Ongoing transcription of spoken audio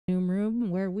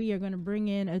we are going to bring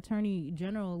in Attorney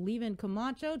General Leevin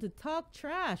Camacho to talk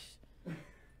trash.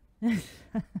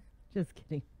 Just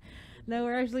kidding. No,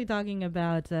 we're actually talking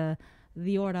about the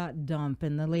Ordot Dump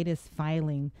and the latest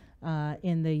filing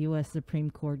in the U.S. Supreme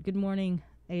Court. Good morning,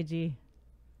 AG.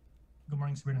 Good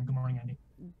morning, Sabrina. Good morning, Andy.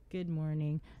 Good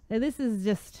morning. This is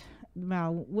just,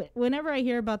 wow. Whenever I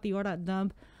hear about the Ordot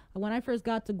Dump, when I first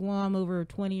got to Guam over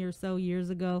 20 or so years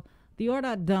ago, the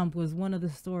Ordot Dump was one of the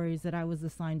stories that I was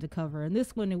assigned to cover. And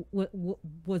this one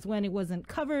was when it wasn't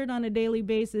covered on a daily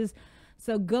basis.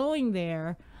 So going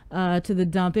there to the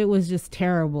dump, it was just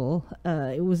terrible.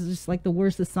 It was just like the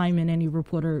worst assignment any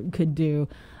reporter could do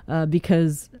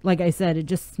because, like I said, it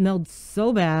just smelled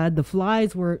so bad. The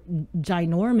flies were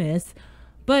ginormous.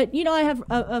 But, you know, I have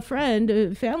a friend,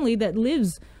 a family that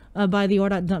lives by the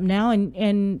Ordot Dump now,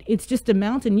 and it's just a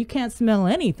mountain. You can't smell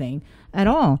anything at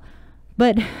all.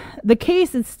 But the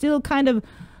case is still kind of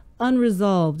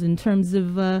unresolved in terms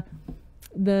of the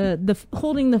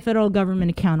holding the federal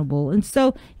government accountable. And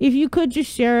so if you could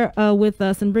just share with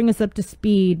us and bring us up to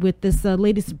speed with this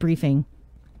latest briefing.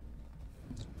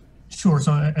 Sure.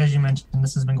 So as you mentioned,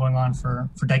 this has been going on for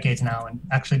decades now, and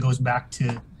actually goes back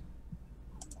to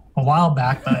a while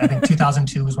back, but I think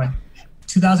 2002 was when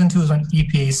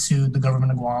EPA sued the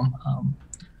government of Guam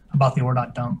about the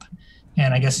Ordot Dump.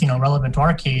 And I guess, you know, relevant to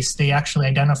our case, they actually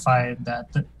identified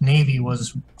that the Navy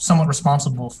was somewhat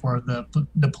responsible for the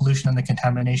pollution and the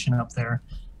contamination up there,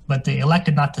 but they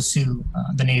elected not to sue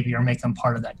the Navy or make them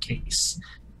part of that case.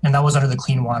 And that was under the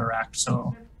Clean Water Act.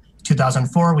 So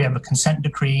 2004, we have a consent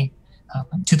decree.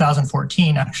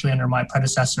 2014, actually, under my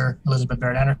predecessor, Elizabeth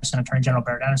Barrett Anderson, Attorney General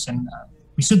Barrett Anderson,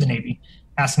 we sued the Navy,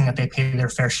 asking that they pay their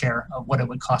fair share of what it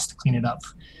would cost to clean it up.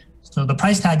 So the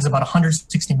price tag is about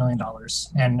 $160 million.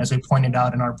 And as we pointed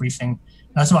out in our briefing,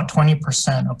 that's about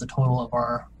 20% of the total of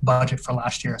our budget for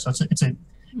last year. So it's an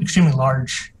extremely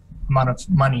large amount of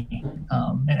money.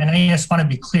 And I just want to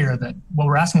be clear that what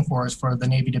we're asking for is for the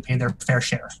Navy to pay their fair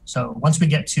share. So once we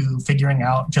get to figuring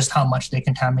out just how much they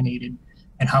contaminated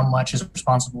and how much is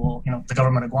responsible, you know, the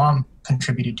government of Guam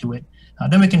contributed to it,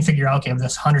 then we can figure out, okay, of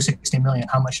this $160 million,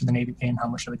 how much should the Navy pay and how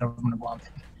much should the government of Guam pay?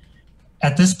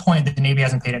 At this point, the Navy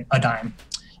hasn't paid a dime,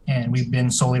 and we've been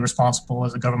solely responsible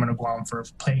as the government of Guam for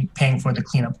paying for the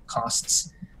cleanup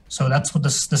costs. So that's what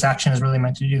this action is really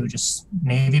meant to do. Just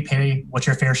Navy, pay what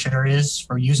your fair share is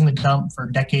for using the dump for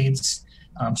decades,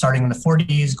 starting in the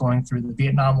 40s, going through the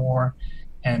Vietnam War,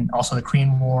 and also the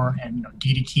Korean War, and, you know,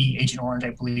 DDT, Agent Orange,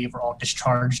 I believe, were all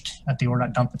discharged at the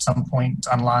Ordot Dump at some point. It's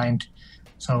unlined.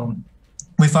 So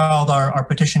we filed our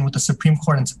petition with the Supreme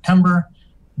Court in September.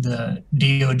 The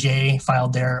DOJ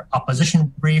filed their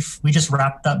opposition brief. We just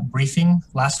wrapped up briefing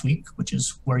last week, which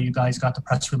is where you guys got the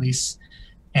press release.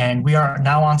 And we are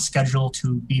now on schedule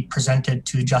to be presented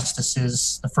to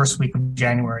justices the first week of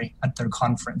January at their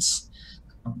conference.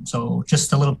 So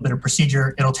just a little bit of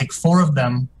procedure. It'll take 4 of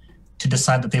them to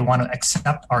decide that they want to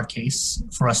accept our case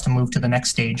for us to move to the next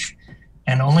stage.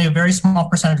 And only a very small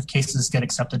percentage of cases get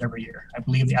accepted every year. I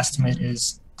believe the estimate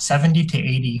is 70 to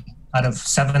 80 out of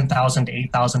 7,000 to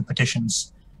 8,000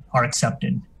 petitions are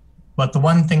accepted. But the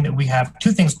one thing that we have,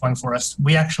 2 things going for us,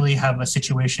 we actually have a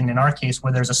situation in our case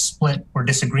where there's a split or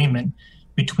disagreement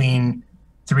between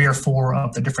 3 or 4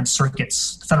 of the different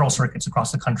circuits, federal circuits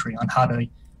across the country, on how to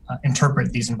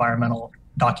interpret these environmental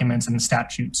documents and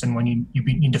statutes and when you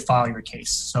need to file your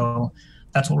case. So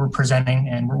that's what we're presenting,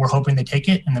 and we're hoping they take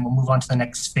it, and then we'll move on to the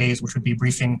next phase, which would be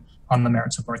briefing on the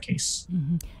merits of our case.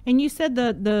 Mm-hmm. And you said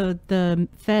the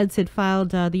feds had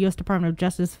filed, the U.S. Department of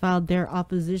Justice filed their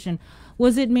opposition.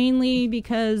 Was it mainly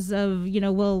because of, you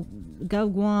know, well,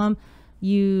 Gov Guam,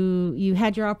 you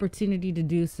had your opportunity to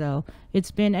do so.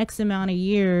 It's been X amount of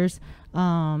years,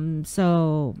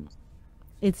 so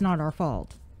it's not our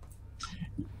fault.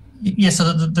 Yeah,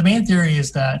 so the main theory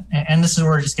is that, and this is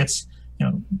where it just gets, you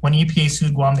know, when EPA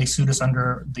sued Guam, they sued us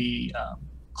under the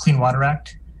Clean Water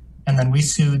Act, and then we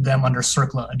sued them under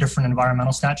CERCLA, a different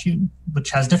environmental statute,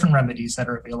 which has different remedies that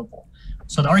are available.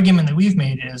 So the argument that we've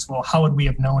made is, well, how would we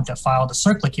have known to file the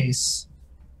CERCLA case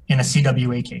in a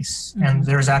CWA case? Mm-hmm. And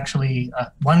there's actually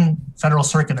one federal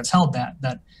circuit that's held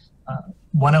that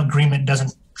one agreement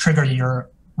doesn't trigger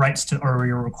your rights to or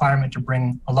your requirement to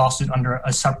bring a lawsuit under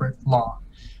a separate law.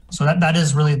 So that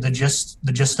is really the gist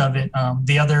of it.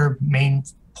 The other main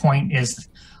point is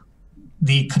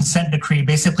the consent decree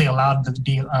basically allowed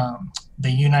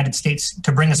the United States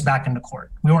to bring us back into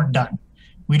court. We weren't done.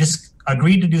 We just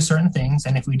agreed to do certain things,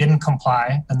 and if we didn't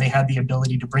comply, then they had the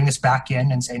ability to bring us back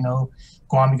in and say, no,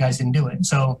 Guam, you guys didn't do it.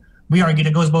 So we argued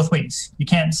it goes both ways. You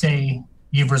can't say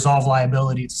you've resolved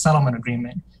liability, it's a settlement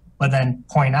agreement, but then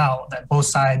point out that both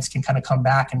sides can kind of come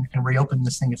back and reopen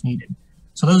this thing if needed.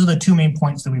 So those are the two main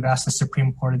points that we've asked the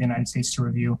Supreme Court of the United States to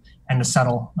review and to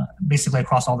settle basically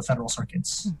across all the federal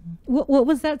circuits. What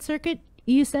was that circuit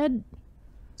you said?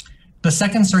 The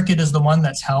Second Circuit is the one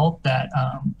that's held that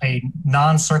a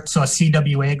non-CERC, so a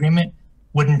CWA agreement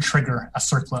wouldn't trigger a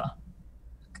CERCLA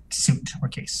suit or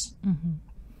case.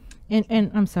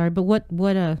 And I'm sorry, but what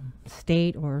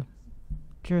state or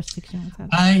jurisdiction is that?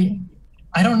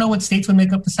 I don't know what states would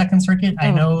make up the Second Circuit.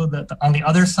 I know that on the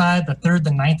other side, the Third,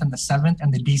 the Ninth, and the Seventh,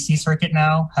 and the DC Circuit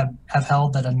now have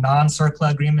held that a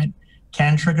non-CERCLA agreement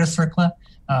can trigger CERCLA.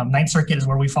 Ninth Circuit is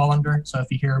where we fall under. So if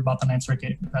you hear about the Ninth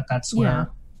Circuit, that's where,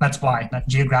 that's why. That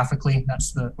geographically,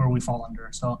 that's where we fall under.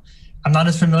 So I'm not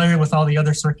as familiar with all the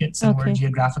other circuits and where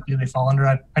geographically they fall under.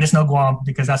 I just know Guam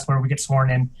because that's where we get sworn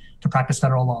in to practice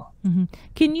federal law.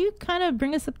 Can you kind of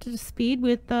bring us up to speed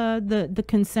with the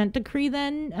consent decree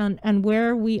then, and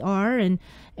where we are,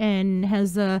 and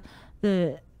has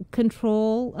the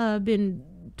control been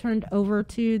turned over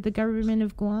to the government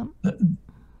of Guam?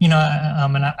 You know,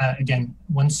 and again,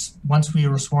 once we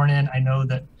were sworn in, I know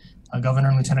that Governor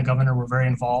and Lieutenant Governor were very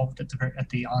involved at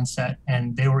the onset,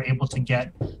 and they were able to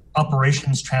get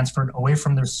operations transferred away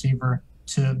from the receiver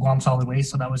to Guam Solid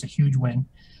Waste. So that was a huge win.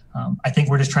 I think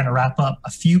we're just trying to wrap up a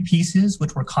few pieces,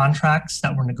 which were contracts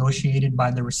that were negotiated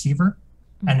by the receiver,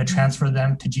 and to transfer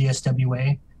them to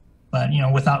GSWA. But, you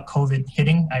know, without COVID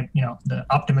hitting, the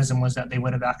optimism was that they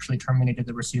would have actually terminated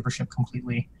the receivership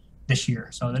completely this year.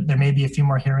 So there may be a few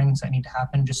more hearings that need to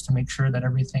happen just to make sure that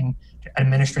everything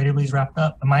administratively is wrapped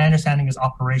up. But my understanding is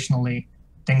operationally,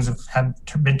 things have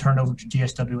been turned over to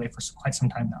GSWA for quite some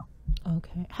time now.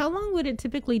 Okay. How long would it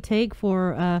typically take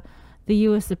for the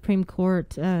U.S. Supreme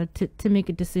Court to make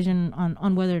a decision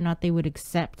on whether or not they would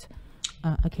accept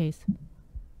a case?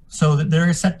 So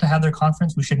they're set to have their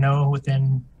conference. We should know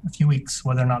within a few weeks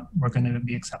whether or not we're going to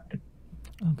be accepted.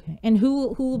 Okay. And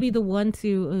who will be the one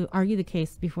to argue the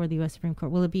case before the U.S. Supreme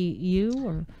Court? Will it be you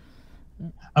or?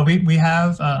 We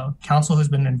have counsel who's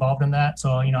been involved in that.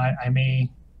 So, you know,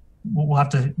 we'll have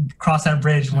to cross that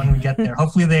bridge when we get there.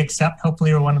 Hopefully they accept.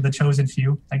 Hopefully we're one of the chosen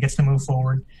few that gets to move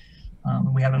forward.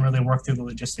 We haven't really worked through the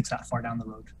logistics that far down the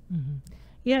road.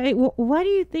 Yeah. Why do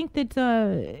you think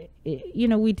that,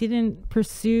 we didn't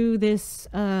pursue this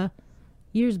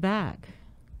years back?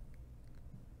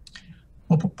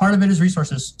 Well, part of it is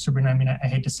resources, Sabrina. I mean, I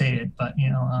hate to say it, but,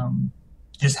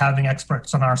 just having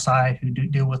experts on our side who do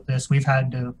deal with this. We've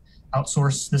had to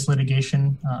outsource this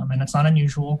litigation, and it's not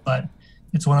unusual, but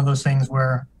it's one of those things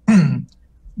where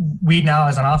we now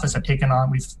as an office have taken on,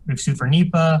 we've sued for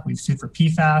NEPA, we've sued for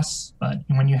PFAS, but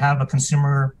when you have a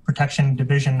consumer protection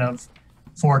division of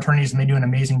 4 attorneys and they do an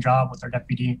amazing job with our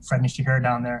deputy, Fred Nishihira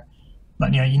down there,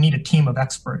 but you need a team of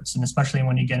experts, and especially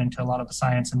when you get into a lot of the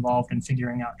science involved in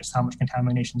figuring out just how much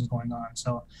contamination is going on.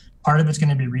 So part of it's going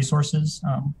to be resources.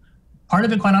 Part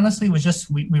of it, quite honestly, was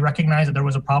just we recognized that there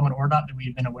was a problem at Ordot that we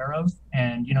had been aware of,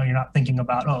 and you're not thinking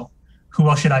about, who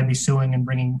else should I be suing and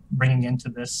bringing into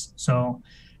this? So,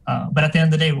 but at the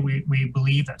end of the day, we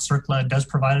believe that CERCLA does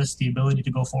provide us the ability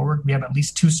to go forward. We have at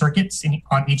least 2 circuits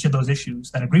on each of those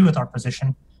issues that agree with our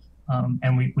position,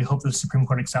 and we hope the Supreme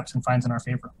Court accepts and finds in our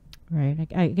favor. Right.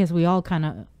 I guess we all kind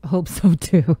of hope so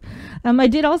too. I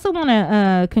did also want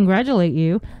to congratulate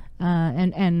you.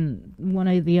 And one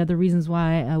of the other reasons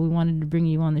why we wanted to bring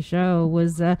you on the show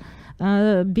was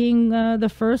being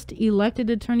the first elected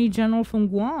Attorney General from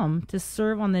Guam to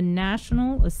serve on the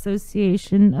National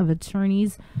Association of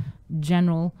Attorneys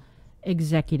General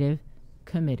Executive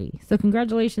Committee. So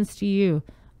congratulations to you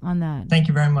on that. Thank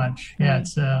you very much. Yeah,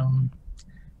 it's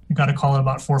we got a call at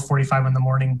about 4:45 in the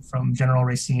morning from General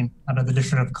Racine out of the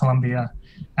District of Columbia,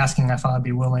 asking if I'd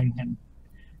be willing. And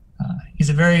he's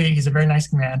a very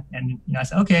nice man. And I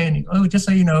said, okay. And just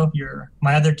so you know,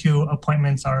 my other 2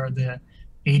 appointments are the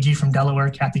AG from Delaware,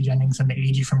 Kathy Jennings, and the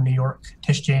AG from New York,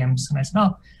 Tish James. And I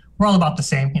said, we're all about the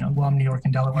same. Guam, New York,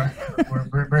 and Delaware.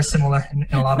 We're very similar in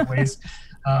a lot of ways.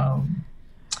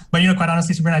 But quite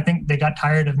honestly, Sabrina, I think they got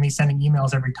tired of me sending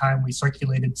emails every time we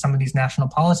circulated some of these national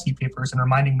policy papers and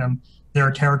reminding them there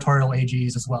are territorial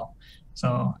AGs as well.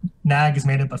 So NAG is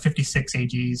made up of 56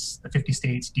 AGs, the 50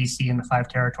 states, DC, and the 5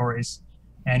 territories.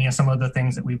 And some of the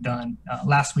things that we've done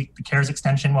last week, the CARES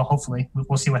extension. Well, hopefully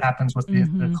we'll see what happens with the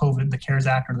COVID, the CARES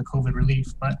Act or the COVID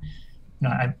relief. But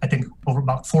I think over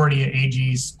about 40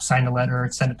 AGs signed a letter,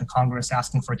 sent it to Congress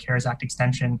asking for a CARES Act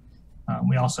extension.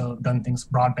 We also have done things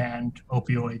broadband,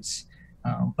 opioids.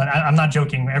 But I'm not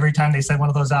joking. Every time they send one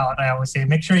of those out, I always say,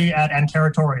 make sure you add and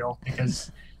territorial, because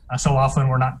so often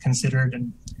we're not considered.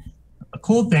 And a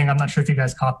cool thing, I'm not sure if you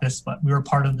guys caught this, but we were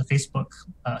part of the Facebook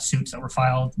suits that were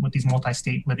filed with these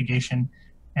multi-state litigation.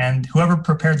 And whoever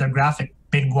prepared their graphic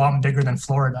made Guam bigger than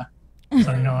Florida.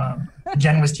 So,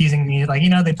 Jen was teasing me, like,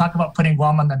 they talk about putting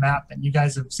Guam on the map, and you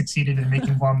guys have succeeded in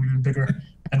making Guam even bigger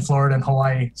than Florida and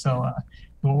Hawaii. So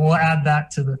we'll add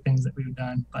that to the things that we've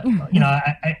done. But,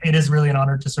 it is really an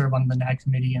honor to serve on the NAG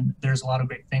committee, and there's a lot of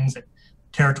great things that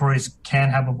territories can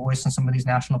have a voice in some of these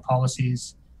national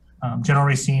policies. General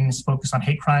Racine is focused on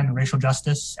hate crime and racial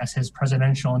justice as his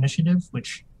presidential initiative,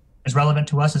 which is relevant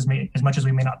to us as much as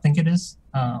we may not think it is.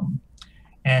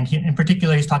 And in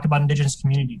particular, he's talked about indigenous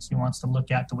communities. He wants to look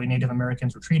at the way Native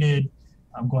Americans were treated,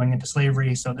 going into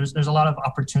slavery. So there's a lot of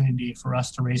opportunity for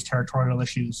us to raise territorial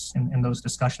issues in those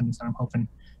discussions. And I'm hoping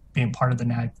being part of the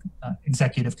NAG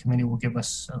executive committee will give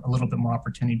us a little bit more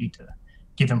opportunity to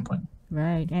give input.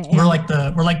 Right. We're like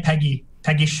Peggy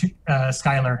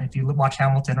Schuyler. If you watch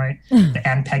Hamilton, right? The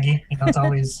and Peggy. It's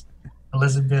always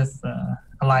Elizabeth,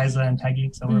 Eliza, and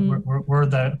Peggy. So we're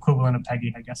the equivalent of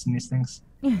Peggy, I guess, in these things.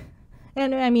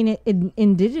 And I mean,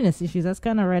 indigenous issues, that's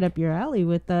kind of right up your alley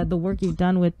with the work you've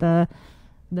done with the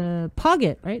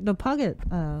Poggett, right? The Poggett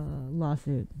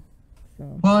lawsuit.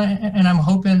 So. Well, and I'm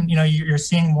hoping, you're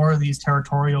seeing more of these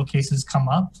territorial cases come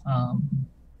up.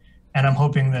 And I'm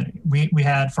hoping that we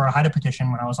had, for our HIDA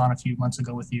petition when I was on a few months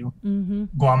ago with you,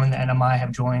 Guam and the NMI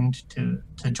have joined to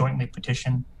jointly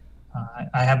petition.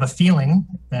 I have a feeling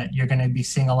that you're going to be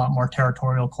seeing a lot more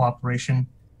territorial cooperation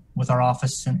with our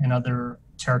office and other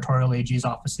territorial AG's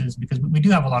offices, because we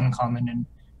do have a lot in common, and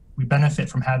we benefit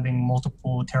from having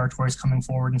multiple territories coming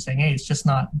forward and saying, hey, it's just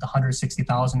not the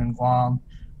 160,000 in Guam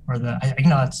or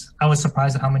I was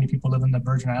surprised at how many people live in the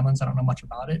Virgin Islands. I don't know much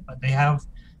about it, but they have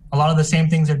a lot of the same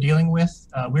things we're dealing with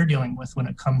when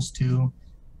it comes to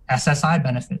SSI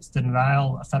benefits, the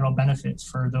denial of federal benefits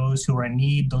for those who are in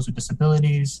need, those with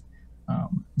disabilities,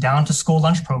 down to school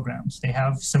lunch programs. They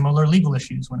have similar legal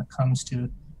issues when it comes to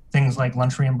things like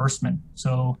lunch reimbursement.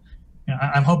 So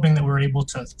I'm hoping that we're able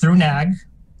to, through NAG,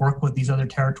 work with these other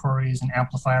territories and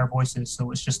amplify our voices,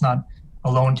 so it's just not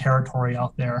a lone territory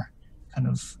out there kind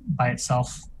of by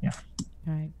itself. Yeah.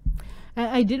 All right.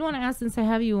 I did want to ask, since I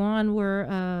have you on, we're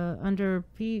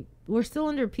still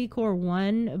under PCOR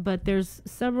 1, but there's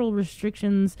several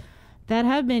restrictions that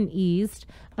have been eased.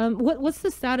 What's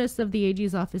the status of the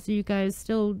AG's office? Are you guys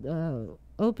still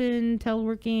open,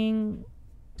 teleworking?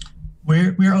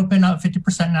 We're open at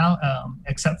 50% now,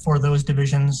 except for those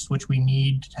divisions which we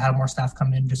need to have more staff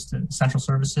come in, just to essential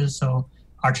services. So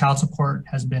our child support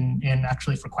has been in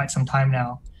actually for quite some time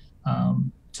now,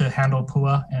 to handle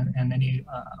PUA and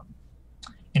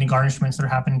any garnishments that are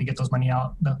happening to get those money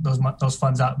out, those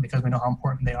funds out, because we know how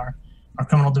important they are. Our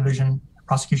criminal division,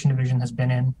 prosecution division has been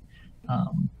in.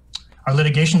 Our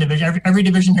litigation division, every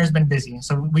division here has been busy.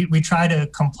 So we try to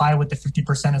comply with the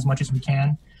 50% as much as we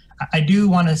can. I do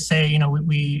want to say,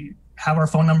 we have our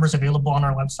phone numbers available on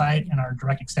our website and our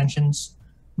direct extensions.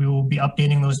 We will be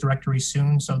updating those directories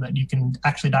soon so that you can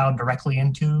actually dial directly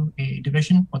into a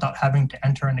division without having to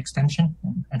enter an extension.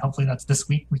 And hopefully that's this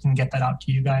week. We can get that out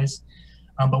to you guys.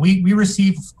 But we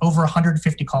receive over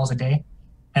 150 calls a day.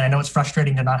 And I know it's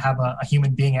frustrating to not have a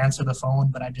human being answer the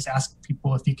phone, but I just ask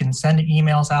people if you can send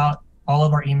emails out. All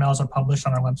of our emails are published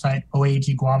on our website,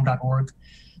 oagguam.org.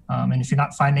 And if you're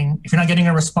not getting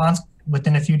a response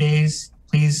within a few days,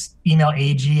 please email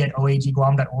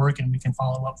ag@oagguam.org and we can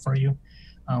follow up for you.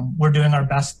 We're doing our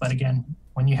best, but again,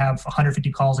 when you have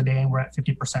 150 calls a day and we're at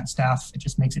 50% staff, it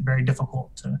just makes it very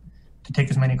difficult to take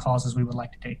as many calls as we would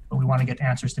like to take. But we want to get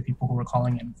answers to people who are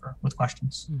calling in with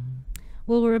questions. Mm-hmm.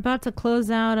 Well, we're about to close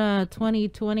out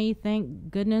 2020,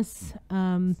 thank goodness.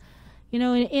 In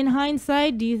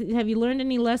hindsight, have you learned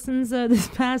any lessons this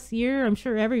past year? I'm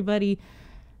sure everybody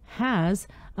has.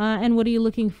 And what are you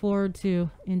looking forward to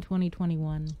in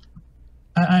 2021?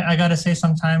 I got to say,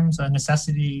 sometimes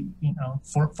necessity,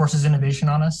 forces innovation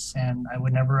on us. And I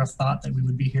would never have thought that we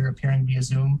would be here appearing via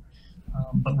Zoom.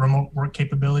 But remote work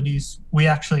capabilities, we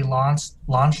actually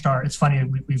launched our, it's funny,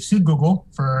 we've sued Google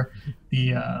for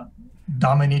the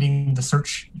dominating the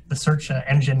search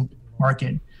engine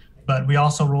market. But we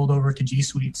also rolled over to G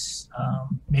Suites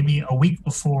maybe a week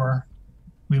before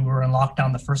we were in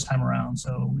lockdown the first time around.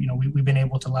 So, we've been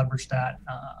able to leverage that.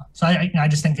 So I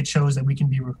just think it shows that we can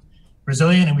be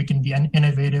resilient and we can be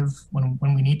innovative when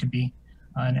we need to be.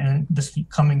 And this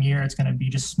coming year, it's going to be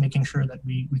just making sure that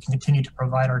we can continue to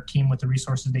provide our team with the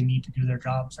resources they need to do their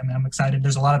jobs. I mean, I'm excited.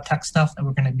 There's a lot of tech stuff that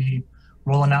we're going to be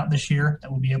rolling out this year that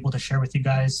we'll be able to share with you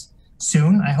guys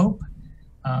soon, I hope.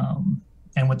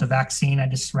 And with the vaccine, I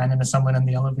just ran into someone in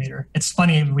the elevator. It's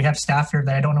funny, we have staff here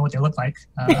that I don't know what they look like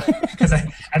because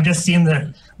I've just seen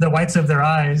the whites of their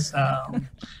eyes.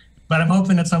 But I'm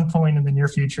hoping at some point in the near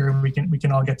future we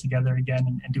can all get together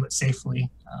again and do it safely.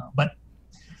 But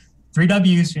 3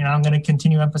 Ws, you know, I'm going to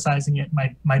continue emphasizing it.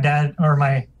 My dad or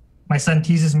my son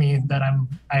teases me that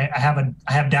I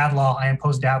have dad law. I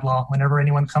impose dad law. Whenever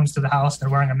anyone comes to the house, they're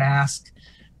wearing a mask.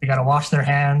 They got to wash their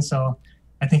hands. So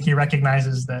I think he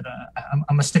recognizes that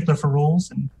I'm a stickler for rules,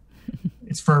 and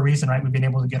it's for a reason, right? We've been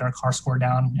able to get our CAR score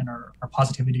down and our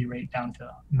positivity rate down to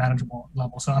a manageable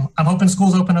level. So I'm hoping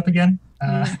schools open up again.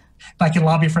 If I can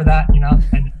lobby for that, you know,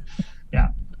 and yeah.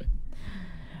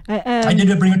 I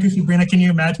did bring it to Sabrina. Can you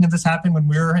imagine if this happened when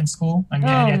we were in school? I mean,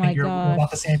 I think we're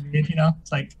about the same age, you know.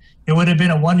 It's like it would have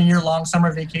been a 1-year-long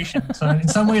summer vacation. So in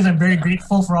some ways, I'm very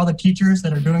grateful for all the teachers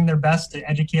that are doing their best to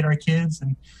educate our kids,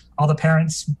 and all the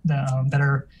parents that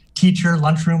are teacher,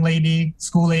 lunchroom lady,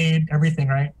 school aide, everything,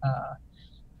 right?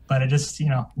 But it just, you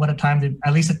know, what a time to,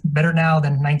 at least it's better now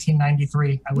than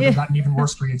 1993. I would have gotten even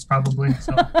worse grades probably.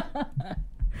 So.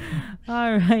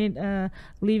 All right,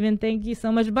 Leevin, thank you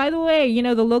so much. By the way, you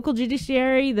know, the local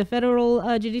judiciary, the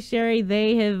federal judiciary,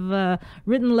 they have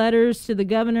written letters to the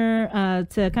governor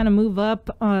to kind of move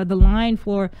up the line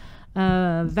for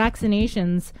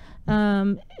vaccinations.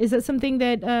 Is that something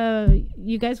that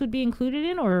you guys would be included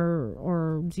in,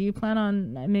 or do you plan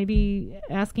on maybe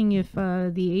asking if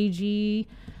the AG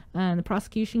and the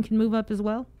prosecution can move up as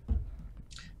well?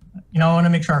 You know, I want to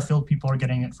make sure our field people are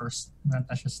getting it first.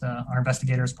 That's just our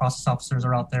investigators, process officers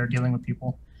are out there dealing with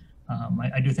people.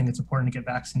 I do think it's important to get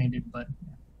vaccinated, but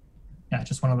yeah, it's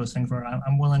just one of those things where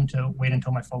I'm willing to wait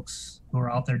until my folks who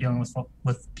are out there dealing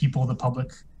with people, the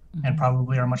public, and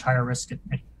probably are much higher risk at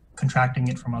contracting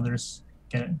it from others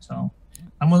get it. So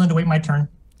I'm willing to wait my turn.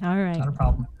 All right. It's not a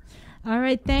problem. All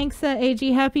right. Thanks,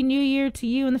 AG. Happy New Year to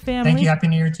you and the family. Thank you. Happy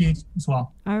New Year to you as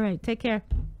well. All right. Take care.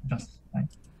 Just,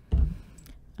 thanks.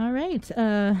 All right.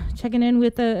 Checking in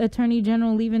with Attorney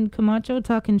General Leevin Camacho,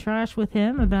 talking trash with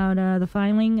him about the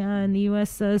filing in the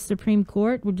U.S. Supreme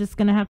Court. We're just going to have